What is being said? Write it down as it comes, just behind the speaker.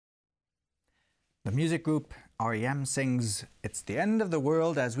The music group REM sings, "It's the end of the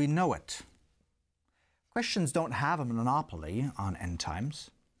world as we know it." Christians don't have a monopoly on end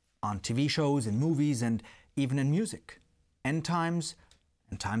times, on TV shows, in movies, and even in music. End times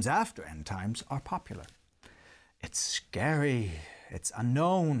and times after end times are popular. It's scary, it's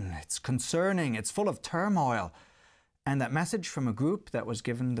unknown, it's concerning, it's full of turmoil, and that message from a group that was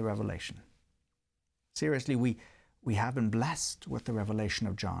given the revelation. Seriously, we have been blessed with the revelation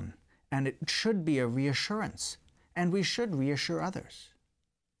of John, and it should be a reassurance, and we should reassure others.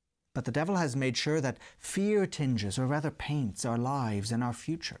 But the devil has made sure that fear tinges, or rather paints, our lives and our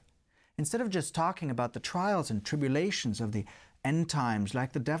future. Instead of just talking about the trials and tribulations of the end times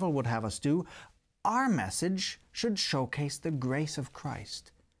like the devil would have us do, our message should showcase the grace of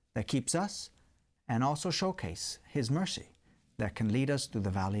Christ that keeps us, and also showcase His mercy that can lead us through the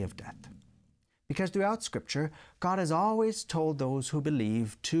valley of death. Because throughout Scripture, God has always told those who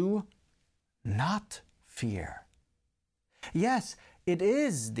believe to not fear. Yes, it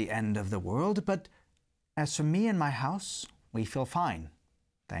is the end of the world, but as for me and my house, we feel fine.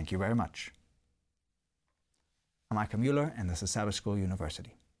 Thank you very much. I'm Michael Mueller, and this is Sabbath School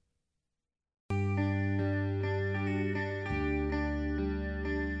University.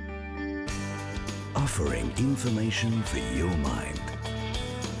 Offering information for your mind.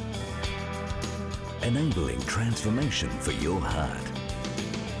 Enabling transformation for your heart.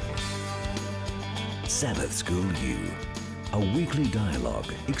 Sabbath School U, a weekly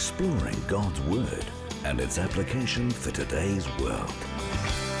dialogue exploring God's Word and its application for today's world.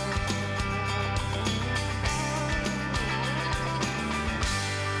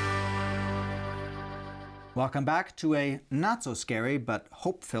 Welcome back to a not-so-scary but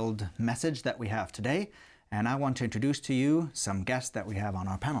hope-filled message that we have today. And I want to introduce to you some guests that we have on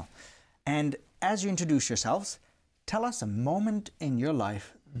our panel. And as you introduce yourselves, tell us a moment in your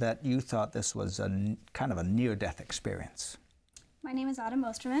life that you thought this was a kind of a near-death experience. My name is Autumn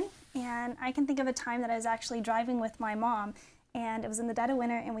Osterman, and I can think of a time that I was actually driving with my mom, and it was in the dead of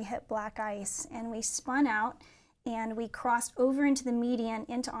winter, and we hit black ice, and we spun out, and we crossed over into the median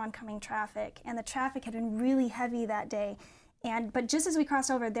into oncoming traffic, and the traffic had been really heavy that day. But just as we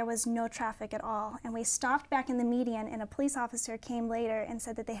crossed over, there was no traffic at all. And we stopped back in the median, and a police officer came later and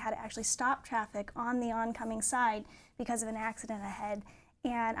said that they had to actually stop traffic on the oncoming side because of an accident ahead.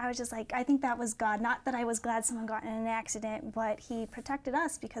 And I was just like, I think that was God. Not that I was glad someone got in an accident, but He protected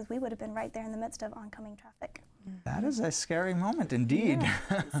us because we would have been right there in the midst of oncoming traffic. That is a scary moment indeed.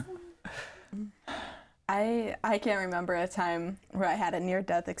 Yeah. I can't remember a time where I had a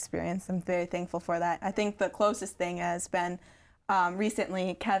near-death experience. I'm very thankful for that. I think the closest thing has been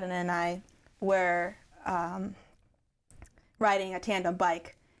recently Kevin and I were riding a tandem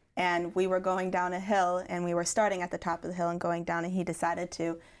bike, and we were going down a hill, and we were starting at the top of the hill and going down, and he decided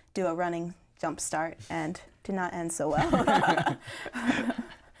to do a running jump start and did not end so well.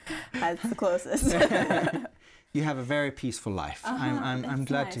 That's the closest. You have a very peaceful life. I'm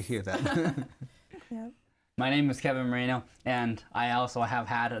glad nice. to hear that. Yep. My name is Kevin Moreno, and I also have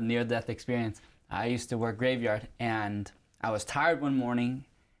had a near-death experience. I used to work graveyard, and I was tired one morning,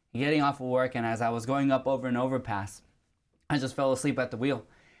 getting off of work, and as I was going up over an overpass, I just fell asleep at the wheel,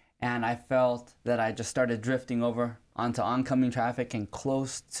 and I felt that I just started drifting over onto oncoming traffic and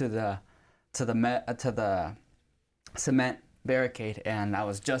close to the cement barricade, and I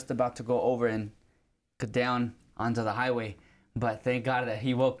was just about to go over and go down onto the highway. But thank God that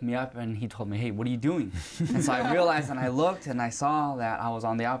He woke me up and He told me, "Hey, what are you doing?" And so I realized, and I looked, and I saw that I was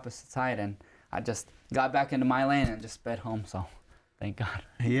on the opposite side, and I just got back into my lane and just sped home. So thank God.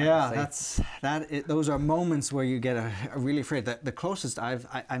 Yeah, those are moments where you get really afraid. The closest I've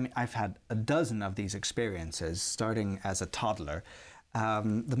had a dozen of these experiences, starting as a toddler.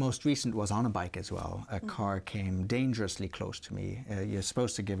 The most recent was on a bike as well. A car came dangerously close to me. You're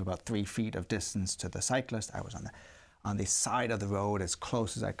supposed to give about 3 feet of distance to the cyclist. I was on the side of the road as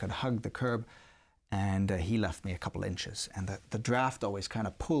close as I could hug the curb, and he left me a couple inches. And the draft always kind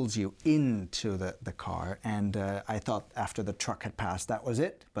of pulls you into the car, and I thought after the truck had passed that was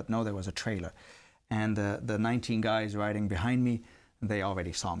it, but no, there was a trailer. And the 19 guys riding behind me, they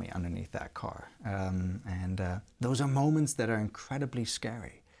already saw me underneath that car. Those are moments that are incredibly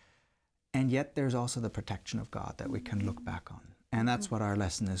scary. And yet there's also the protection of God that we can look back on. And that's what our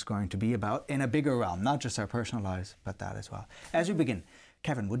lesson is going to be about in a bigger realm, not just our personal lives, but that as well. As we begin,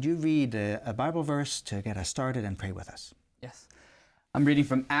 Kevin, would you read a Bible verse to get us started and pray with us? Yes. I'm reading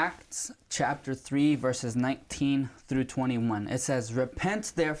from Acts chapter 3, verses 19 through 21. It says,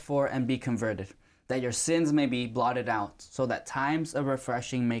 "Repent therefore and be converted, that your sins may be blotted out, so that times of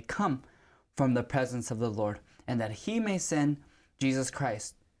refreshing may come from the presence of the Lord, and that He may send Jesus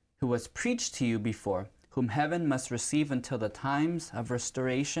Christ, who was preached to you before, whom heaven must receive until the times of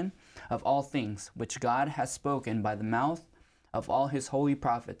restoration of all things, which God has spoken by the mouth of all his holy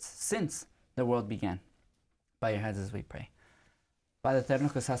prophets since the world began. Bow your heads as we pray. Padre eterno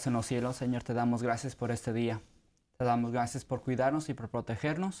que estás en los cielos, Señor, te damos gracias por este día. Te damos gracias por cuidarnos y por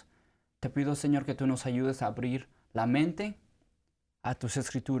protegernos. Te pido, Señor, que tú nos ayudes a abrir la mente a tus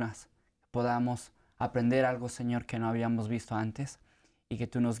escrituras, que podamos aprender algo, Señor, que no habíamos visto antes, y que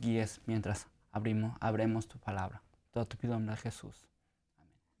tú nos guíes mientras abremos tu palabra. Todo te pido en nombre de Jesús.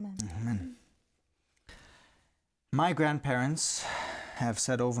 Amen. My grandparents have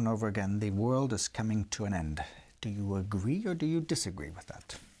said over and over again, the world is coming to an end. Do you agree or do you disagree with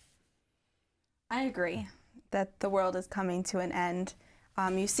that? I agree that the world is coming to an end.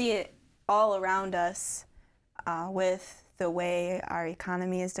 You see it all around us with the way our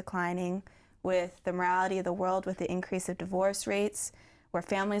economy is declining, with the morality of the world, with the increase of divorce rates, where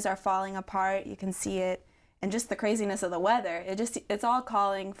families are falling apart. You can see it, and just the craziness of the weather. It's all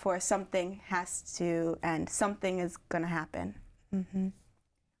calling for something has to end. Something is going to happen. Mm-hmm.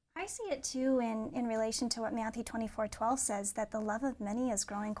 I see it too in relation to what Matthew 24:12 says, that the love of many is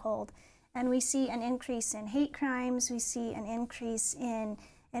growing cold. And we see an increase in hate crimes. We see an increase in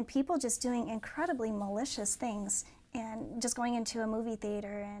people just doing incredibly malicious things and just going into a movie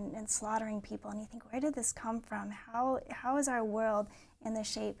theater and slaughtering people. And you think, where did this come from? How is our world in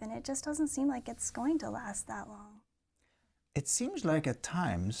this shape? And it just doesn't seem like it's going to last that long. It seems like at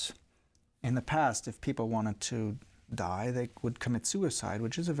times, in the past, if people wanted to die, they would commit suicide,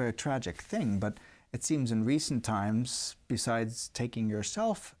 which is a very tragic thing. But it seems in recent times, besides taking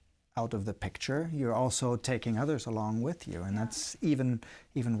yourself out of the picture, you're also taking others along with you, and that's even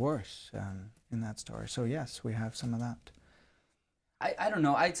worse in that story. So yes, we have some of that. I don't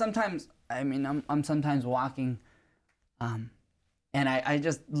know. I'm sometimes walking, and I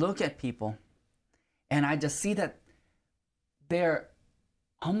just look at people, and I just see that they're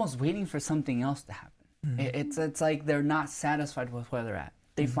almost waiting for something else to happen. Mm-hmm. It's like they're not satisfied with where they're at.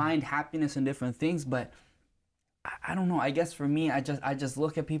 They mm-hmm. find happiness in different things, but I don't know. I guess for me, I just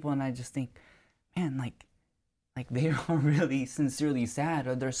look at people and I just think, man, like they are really sincerely sad,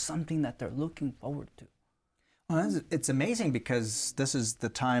 or there's something that they're looking forward to. Well, it's amazing because this is the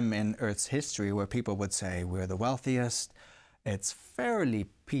time in Earth's history where people would say we're the wealthiest. It's fairly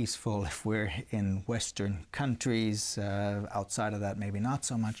peaceful if we're in Western countries. Outside of that, maybe not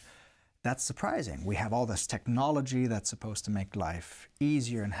so much. That's surprising. We have all this technology that's supposed to make life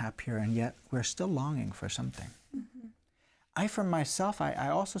easier and happier, and yet we're still longing for something. Mm-hmm. I, for myself, I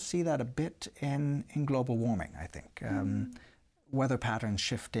also see that a bit in global warming, I think. Weather patterns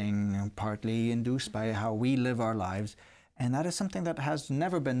shifting, partly induced by how we live our lives, and that is something that has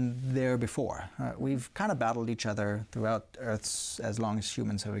never been there before. We've kind of battled each other throughout Earth's, as long as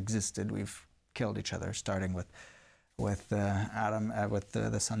humans have existed. We've killed each other, starting with Adam, with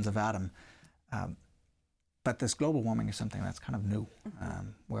the sons of Adam. But this global warming is something that's kind of new,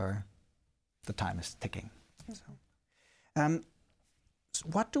 where the time is ticking. So,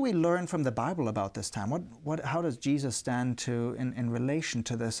 what do we learn from the Bible about this time? How does Jesus stand in relation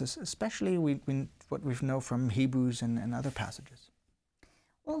to this, especially what we know from Hebrews and other passages?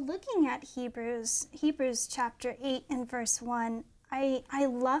 Well, looking at Hebrews chapter 8 and verse 1, I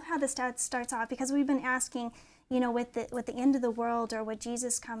love how this starts off, because we've been asking, with the end of the world or with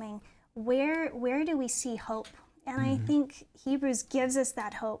Jesus coming, where do we see hope? And mm-hmm. I think Hebrews gives us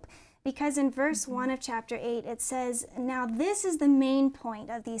that hope, because in verse mm-hmm. 1 of chapter 8, it says, now this is the main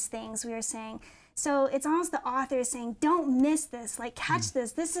point of these things we are saying. So it's almost the author is saying, don't miss this, catch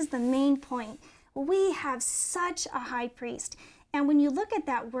this. This is the main point. We have such a high priest. And when you look at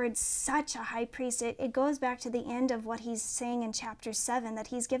that word, such a high priest, it goes back to the end of what he's saying in chapter 7, that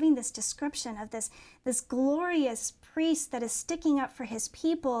he's giving this description of this glorious priest that is sticking up for his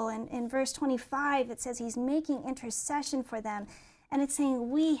people. And in verse 25, it says he's making intercession for them. And it's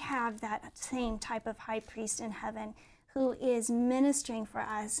saying we have that same type of high priest in heaven who is ministering for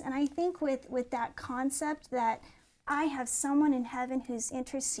us. And I think with that concept that I have someone in heaven who's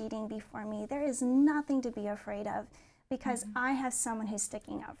interceding before me, there is nothing to be afraid of, because mm-hmm. I have someone who's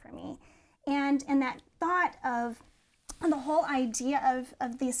sticking up for me. And that thought of the whole idea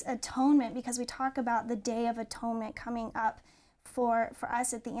of this atonement, because we talk about the Day of Atonement coming up for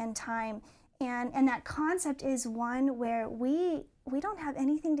us at the end time. And that concept is one where we don't have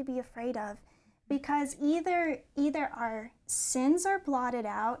anything to be afraid of, because either our sins are blotted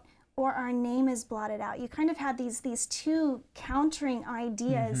out, or our name is blotted out. You kind of had these two countering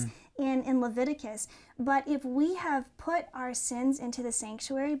ideas in Leviticus. But if we have put our sins into the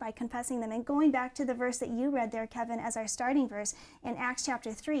sanctuary by confessing them, and going back to the verse that you read there, Kevin, as our starting verse in Acts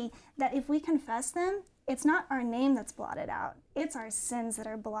chapter 3, that if we confess them, it's not our name that's blotted out, it's our sins that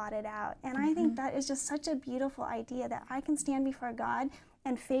are blotted out. And I think that is just such a beautiful idea, that I can stand before God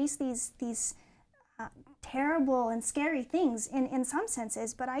and face these terrible and scary things in some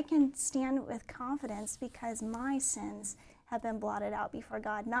senses, but I can stand with confidence because my sins have been blotted out before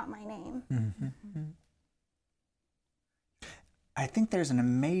God, not my name. I think there's an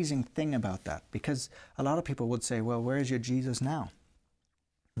amazing thing about that, because a lot of people would say, well, where's your Jesus now?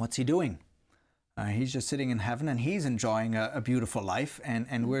 What's he doing? He's just sitting in heaven and he's enjoying a beautiful life,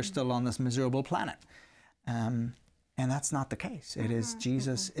 and we're still on this miserable planet. And that's not the case. It is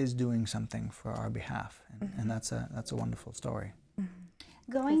Jesus is doing something for our behalf, and that's a wonderful story.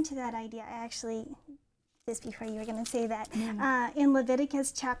 Going to that idea, I actually, just before you were going to say that, in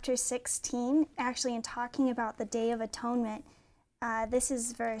Leviticus chapter 16, actually in talking about the Day of Atonement, this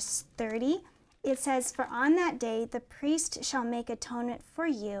is verse 30. It says, "For on that day the priest shall make atonement for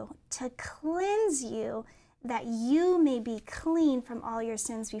you to cleanse you, that you may be clean from all your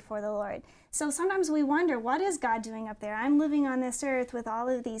sins before the Lord." So sometimes we wonder, what is God doing up there? I'm living on this earth with all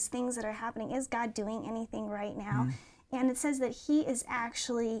of these things that are happening. Is God doing anything right now? And it says that he is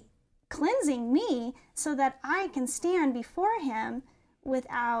actually cleansing me so that I can stand before him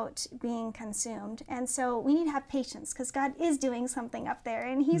without being consumed. And so we need to have patience, because God is doing something up there,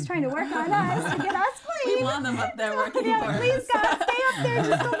 and he's trying to work on us to get us clean. We want them up there working for us. Please, God, stay up there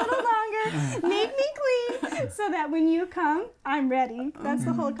just a little longer. Make me clean so that when you come, I'm ready. That's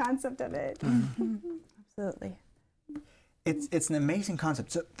the whole concept of it. Absolutely. It's an amazing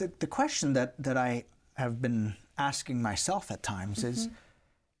concept. So the question that I have been asking myself at times is,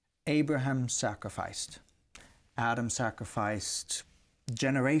 Abraham sacrificed, Adam sacrificed,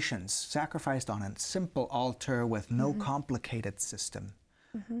 generations sacrificed on a simple altar with no complicated system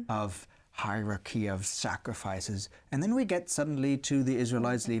of hierarchy of sacrifices. And then we get suddenly to the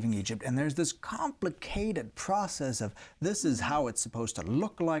Israelites leaving Egypt, and there's this complicated process of, this is how it's supposed to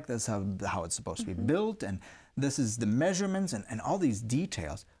look like, this is how it's supposed to be built, and this is the measurements, and all these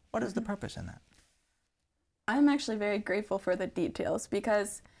details. What is the purpose in that? I'm actually very grateful for the details,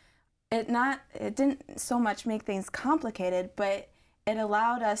 because it didn't so much make things complicated, but it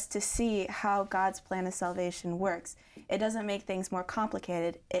allowed us to see how God's plan of salvation works. It doesn't make things more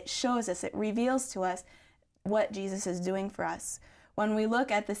complicated. It shows us, it reveals to us what Jesus is doing for us. When we look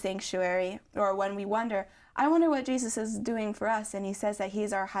at the sanctuary, or when we wonder, I wonder what Jesus is doing for us, and he says that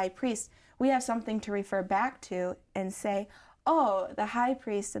he's our high priest, we have something to refer back to and say, oh, the high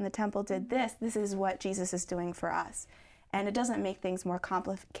priest in the temple did this. This is what Jesus is doing for us. And it doesn't make things more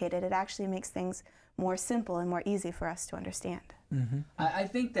complicated. It actually makes things more simple and more easy for us to understand. I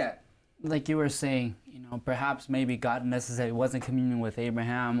think that, like you were saying, perhaps maybe God necessarily wasn't communing with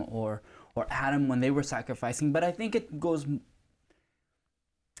Abraham or Adam when they were sacrificing, but I think it goes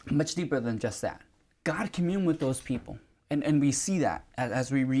much deeper than just that. God communed with those people, and we see that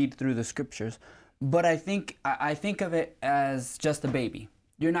as we read through the scriptures. But I think of it as just a baby.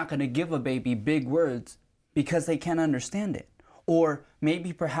 You're not going to give a baby big words because they can't understand it. Or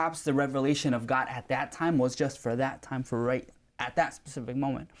maybe perhaps the revelation of God at that time was just for that time, for right at that specific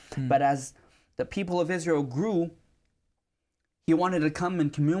moment. But as the people of Israel grew, he wanted to come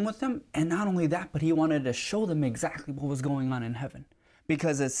and commune with them. And not only that, but he wanted to show them exactly what was going on in heaven.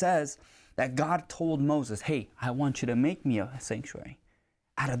 Because it says that God told Moses, hey, I want you to make me a sanctuary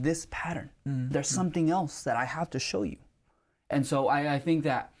out of this pattern. There's something else that I have to show you. And so I think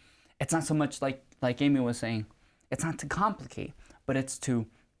that it's not so much like Amy was saying, it's not to complicate, but it's to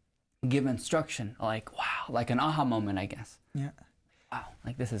give instruction, like, wow, like an aha moment, I guess. Yeah. Wow,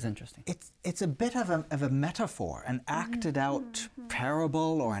 like this is interesting. It's a bit of a metaphor, an acted out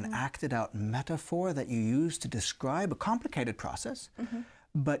parable or an acted out metaphor that you use to describe a complicated process,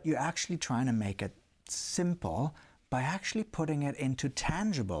 but you're actually trying to make it simple by actually putting it into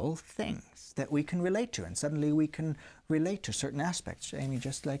tangible things that we can relate to. And suddenly we can relate to certain aspects, Amy,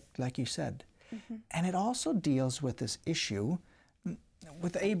 just like you said. And it also deals with this issue.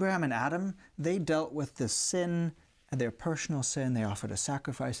 With Abraham and Adam, they dealt with the sin, their personal sin. They offered a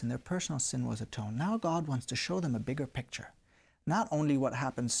sacrifice, and their personal sin was atoned. Now God wants to show them a bigger picture. Not only what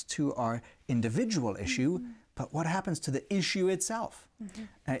happens to our individual issue, but what happens to the issue itself.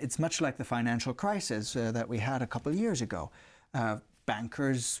 It's much like the financial crisis that we had a couple of years ago.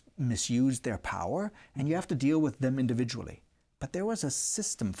 Bankers misused their power, and you have to deal with them individually. But there was a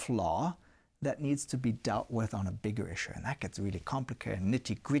system flaw that needs to be dealt with on a bigger issue. And that gets really complicated,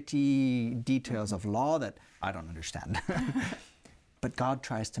 nitty-gritty details of law that I don't understand. But God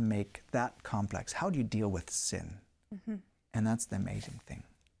tries to make that complex. How do you deal with sin? And that's the amazing thing.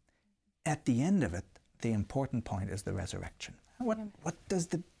 At the end of it, the important point is the resurrection. What does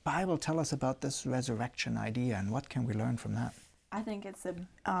the Bible tell us about this resurrection idea, and what can we learn from that? I think it's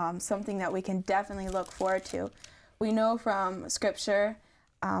something that we can definitely look forward to. We know from Scripture,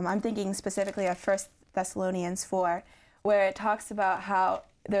 I'm thinking specifically of 1 Thessalonians 4, where it talks about how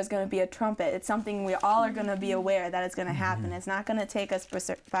there's going to be a trumpet. It's something we all are going to be aware that it's going to happen. It's not going to take us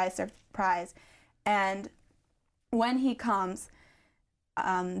by surprise. And when he comes,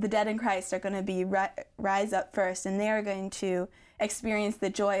 the dead in Christ are going to be rise up first, and they're going to experience the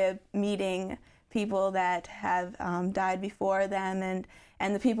joy of meeting people that have died before them,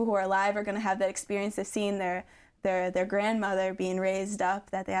 and the people who are alive are going to have that experience of seeing their grandmother being raised up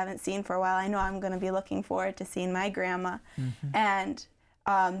that they haven't seen for a while. I know I'm going to be looking forward to seeing my grandma, and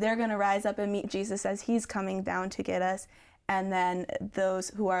they're going to rise up and meet Jesus as he's coming down to get us, and then those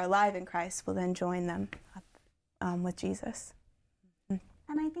who are alive in Christ will then join them up, with Jesus.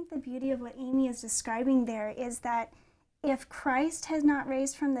 And I think the beauty of what Amy is describing there is that if Christ has not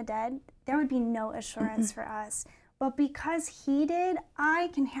raised from the dead, there would be no assurance for us. But because he did, I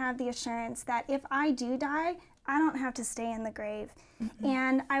can have the assurance that if I do die, I don't have to stay in the grave.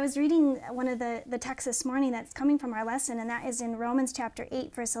 And I was reading one of the texts this morning that's coming from our lesson, and that is in Romans chapter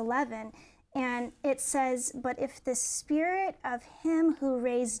 8, verse 11. And it says, "But if the spirit of him who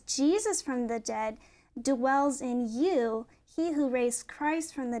raised Jesus from the dead dwells in you, he who raised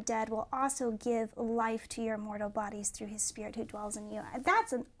Christ from the dead will also give life to your mortal bodies through his spirit who dwells in you."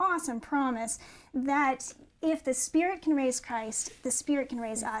 That's an awesome promise, that if the Spirit can raise Christ, the Spirit can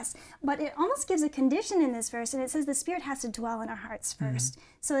raise us. But it almost gives a condition in this verse, and it says the Spirit has to dwell in our hearts first.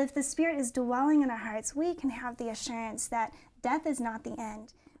 So if the Spirit is dwelling in our hearts, we can have the assurance that death is not the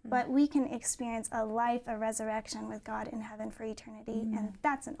end, but we can experience a life, a resurrection with God in heaven for eternity, and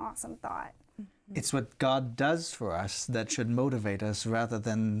that's an awesome thought. It's what God does for us that should motivate us rather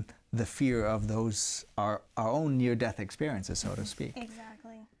than the fear of those, our own near-death experiences, so to speak.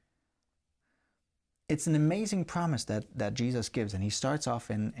 Exactly. It's an amazing promise that Jesus gives, and he starts off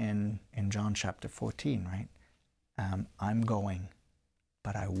in John chapter 14, right? I'm going,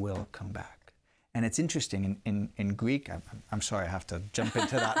 but I will come back. And it's interesting, in Greek, I'm sorry, I have to jump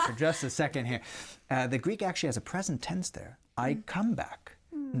into that for just a second here. The Greek actually has a present tense there. I come back.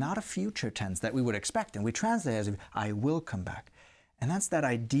 Not a future tense that we would expect. And we translate it as I will come back. And that's that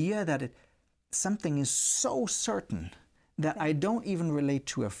idea that something is so certain that I don't even relate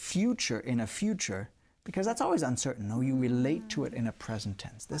to a future in a future, because that's always uncertain. No, you relate to it in a present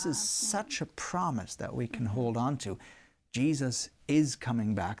tense. This is such a promise that we can hold on to. Jesus is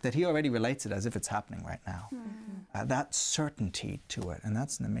coming back, that he already relates it as if it's happening right now. That certainty to it, and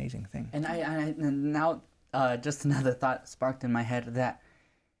that's an amazing thing. And now just another thought sparked in my head, that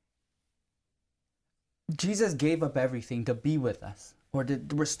Jesus gave up everything to be with us, or to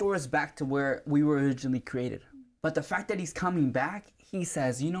restore us back to where we were originally created. But the fact that he's coming back, he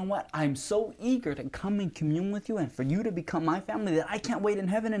says, you know what? I'm so eager to come and commune with you and for you to become my family that I can't wait in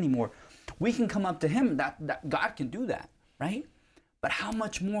heaven anymore. We can come up to him, that God can do that, right? But how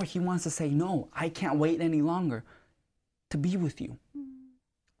much more he wants to say, no, I can't wait any longer to be with you.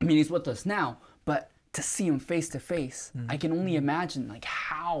 I mean, he's with us now, but to see him face to face, I can only imagine like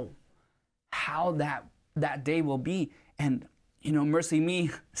how that day will be. And Mercy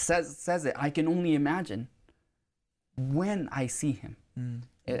Me says it, I can only imagine when I see him.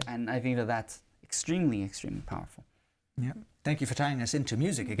 And I think that's extremely, extremely powerful. Yeah. Thank you for tying us into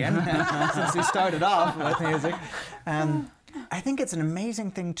music again, since we started off with music. I think it's an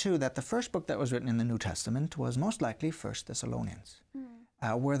amazing thing, too, that the first book that was written in the New Testament was most likely 1 Thessalonians,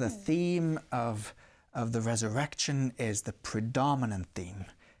 where the theme of the resurrection is the predominant theme.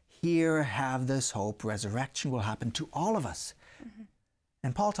 Here, have this hope, resurrection will happen to all of us.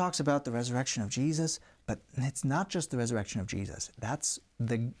 And Paul talks about the resurrection of Jesus, but it's not just the resurrection of Jesus. That's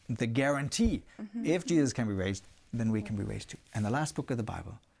the guarantee. If Jesus can be raised, then we can be raised too. And the last book of the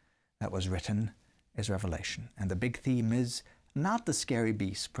Bible that was written is Revelation. And the big theme is not the scary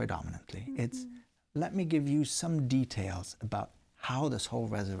beast predominantly. It's, let me give you some details about how this whole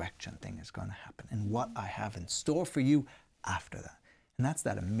resurrection thing is going to happen and what I have in store for you after that. And that's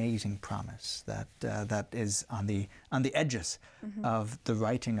that amazing promise that is on the edges of the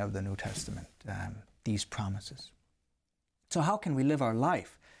writing of the New Testament, these promises. So how can we live our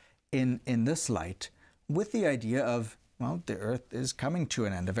life in this light with the idea of, well, the earth is coming to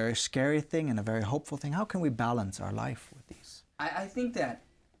an end, a very scary thing and a very hopeful thing? How can we balance our life with these? I think that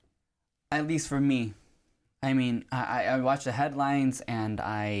at least for me, I mean, I watch the headlines and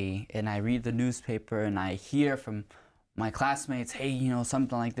I read the newspaper and I hear from my classmates, hey, you know,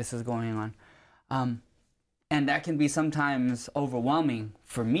 something like this is going on. And that can be sometimes overwhelming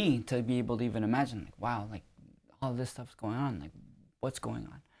for me to be able to even imagine, like, wow, like all this stuff's going on, like what's going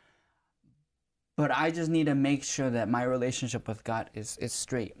on? But I just need to make sure that my relationship with God is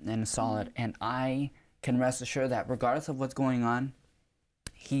straight and solid, and I can rest assured that regardless of what's going on,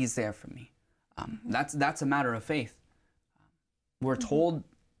 He's there for me. That's a matter of faith. We're told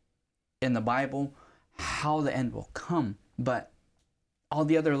in the Bible how the end will come, but all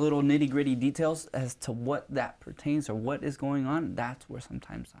the other little nitty-gritty details as to what that pertains or what is going on, that's where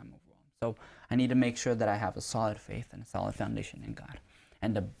sometimes I'm overwhelmed. So I need to make sure that I have a solid faith and a solid foundation in God,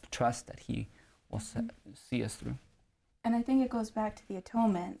 and to trust that He will see us through. And I think it goes back to the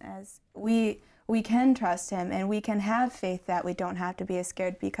atonement, as we can trust Him and we can have faith that we don't have to be as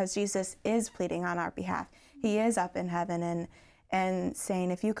scared because Jesus is pleading on our behalf. He is up in heaven and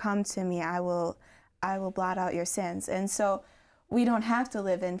saying, if you come to me, I will blot out your sins. And so we don't have to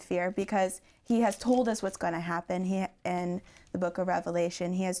live in fear because He has told us what's going to happen. In the book of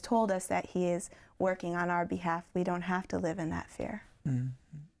Revelation, He has told us that He is working on our behalf. We don't have to live in that fear. Mm-hmm.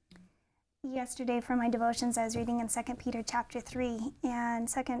 Yesterday for my devotions, I was reading in 2 Peter chapter 3, and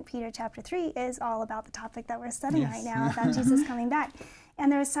 2 Peter chapter 3 is all about the topic that we're studying right now, about Jesus coming back.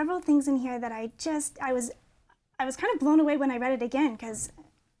 And there were several things in here that I was kind of blown away when I read it again, because,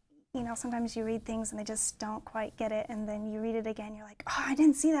 you know, sometimes you read things and they just don't quite get it, and then you read it again, you're like, oh, I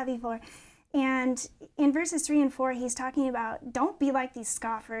didn't see that before. And in verses 3 and 4, he's talking about, don't be like these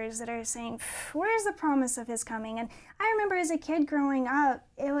scoffers that are saying, where's the promise of His coming? And I remember as a kid growing up,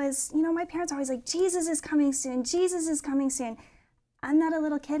 it was, you know, my parents were always like, Jesus is coming soon, Jesus is coming soon. I'm not a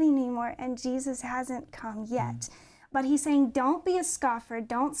little kid anymore, and Jesus hasn't come yet. But he's saying, don't be a scoffer,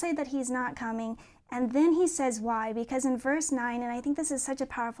 don't say that He's not coming. And then he says why, because in verse 9, and I think this is such a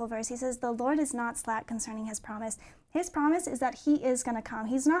powerful verse, he says, the Lord is not slack concerning His promise. His promise is that He is going to come.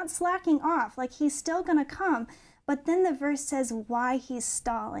 He's not slacking off, like He's still going to come. But then the verse says why He's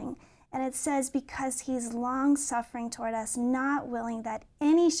stalling. And it says, because He's long-suffering toward us, not willing that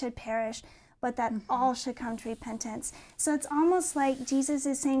any should perish, but that all should come to repentance. So it's almost like Jesus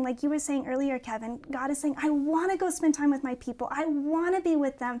is saying, like you were saying earlier, Kevin, God is saying, I want to go spend time with my people. I want to be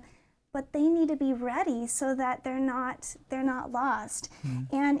with them. But they need to be ready so that they're not lost.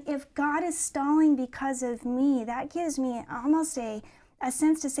 And if God is stalling because of me, that gives me almost a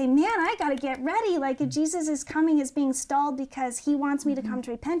sense to say, man, I got to get ready. Like if Jesus is coming is being stalled because He wants me to come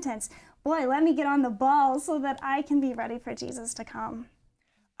to repentance, boy, let me get on the ball so that I can be ready for Jesus to come.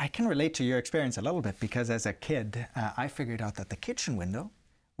 I can relate to your experience a little bit because as a kid, I figured out that the kitchen window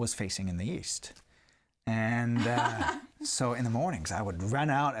was facing in the east. And so in the mornings, I would run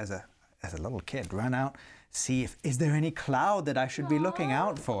out as a little kid, run out, see if, is there any cloud that I should be looking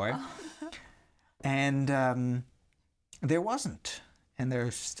out for? And there wasn't. And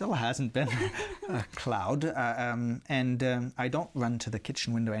there still hasn't been a cloud. I don't run to the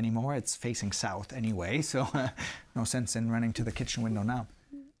kitchen window anymore. It's facing south anyway, so no sense in running to the kitchen window now.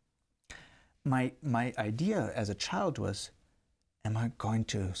 My idea as a child was, am I going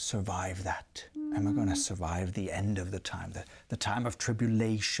to survive that? Am I going to survive the end of the time, the time of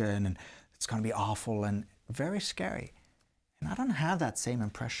tribulation, and it's going to be awful and very scary? And I don't have that same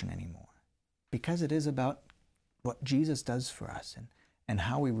impression anymore, because it is about what Jesus does for us and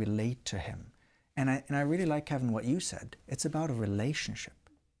how we relate to Him. And I really like, Kevin, what you said. It's about a relationship.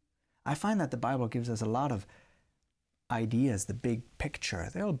 I find that the Bible gives us a lot of ideas, the big picture.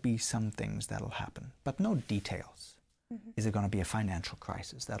 There'll be some things that'll happen, but no details. Is it going to be a financial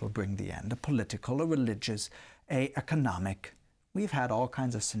crisis that'll bring the end, a political, a religious, a economic? We've had all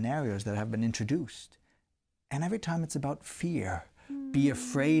kinds of scenarios that have been introduced. And every time it's about fear. Be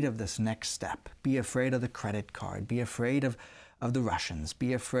afraid of this next step. Be afraid of the credit card. Be afraid of the Russians.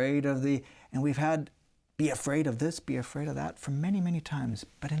 Be afraid of the... And we've had be afraid of this, be afraid of that for many, many times.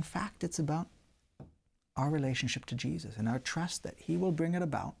 But in fact, it's about our relationship to Jesus and our trust that He will bring it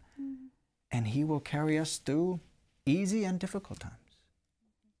about and He will carry us through easy and difficult times.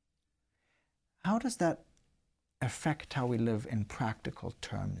 How does that affect how we live in practical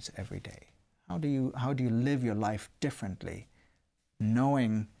terms every day? How do you live your life differently,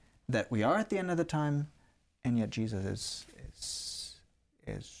 knowing that we are at the end of the time, and yet Jesus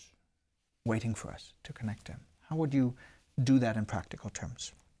is waiting for us to connect to Him? How would you do that in practical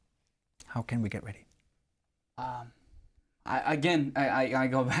terms? How can we get ready? I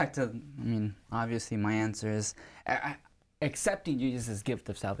go back to, obviously my answer is accepting Jesus' gift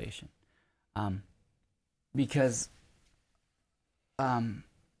of salvation. Because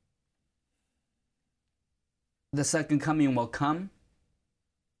the second coming will come,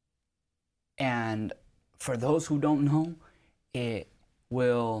 and for those who don't know, it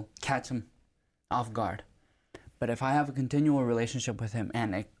will catch them off guard. But if I have a continual relationship with him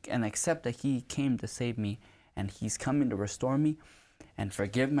and accept that he came to save me and he's coming to restore me and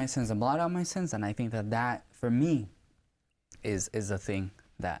forgive my sins and blot out my sins, and I think that for me is a thing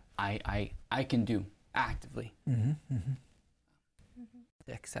that I can do actively to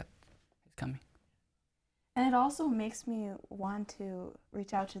accept his coming. And it also makes me want to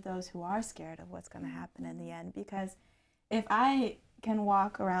reach out to those who are scared of what's going to happen in the end, because if I can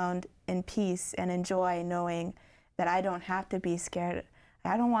walk around in peace and enjoy knowing that I don't have to be scared,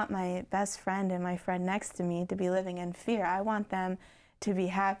 I don't want my best friend and my friend next to me to be living in fear. I want them to be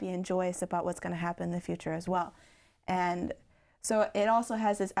happy and joyous about what's going to happen in the future as well. And so it also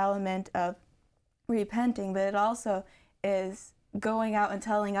has this element of repenting, but it also is going out and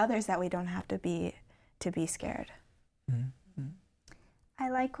telling others that we don't have to be scared. Mm-hmm. I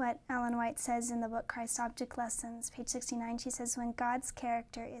like what Ellen White says in the book Christ Object Lessons, page 69. She says, when God's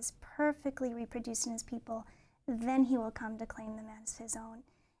character is perfectly reproduced in his people, then he will come to claim them as his own.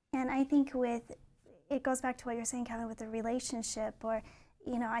 And I think it goes back to what you're saying, Kevin, with the relationship, or,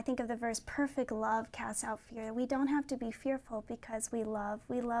 I think of the verse, perfect love casts out fear. We don't have to be fearful because we love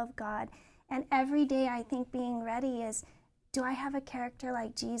God. And every day I think being ready is, do I have a character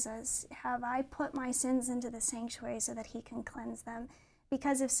like Jesus? Have I put my sins into the sanctuary so that he can cleanse them?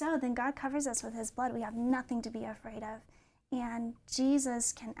 Because if so, then God covers us with his blood. We have nothing to be afraid of. And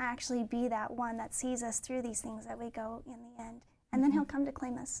Jesus can actually be that one that sees us through these things that we go in the end. And then he'll come to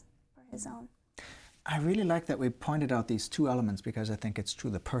claim us for his own. I really like that we pointed out these two elements, because I think it's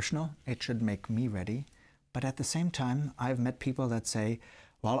true. The personal, it should make me ready. But at the same time, I've met people that say,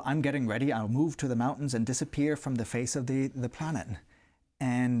 well, I'm getting ready. I'll move to the mountains and disappear from the face of the planet.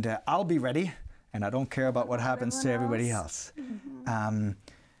 And I'll be ready, and I don't care about what happens to everybody else. Mm-hmm.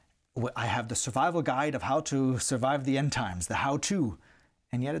 I have the survival guide of how to survive the end times, the how-to.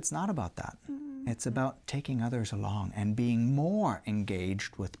 And yet it's not about that. Mm-hmm. It's about taking others along and being more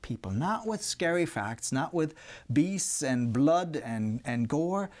engaged with people, not with scary facts, not with beasts and blood and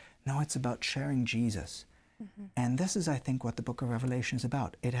gore. No, it's about sharing Jesus. Mm-hmm. And this is, I think, what the book of Revelation is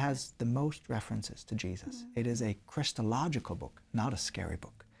about. It has the most references to Jesus. Mm-hmm. It is a Christological book, not a scary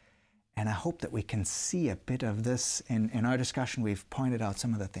book. And I hope that we can see a bit of this in our discussion. We've pointed out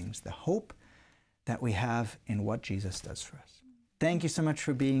some of the things, the hope that we have in what Jesus does for us. Thank you so much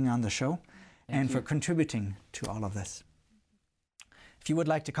for being on the show and for contributing to all of this. If you would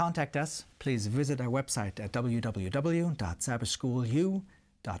like to contact us, please visit our website at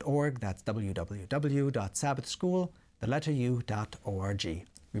www.sabbathschoolu.org. That's www.sabbathschool.org.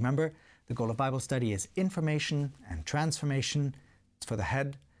 Remember, the goal of Bible study is information and transformation. It's for the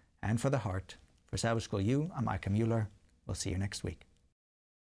head and for the heart. For Sabbath School U, I'm Micah Mueller. We'll see you next week.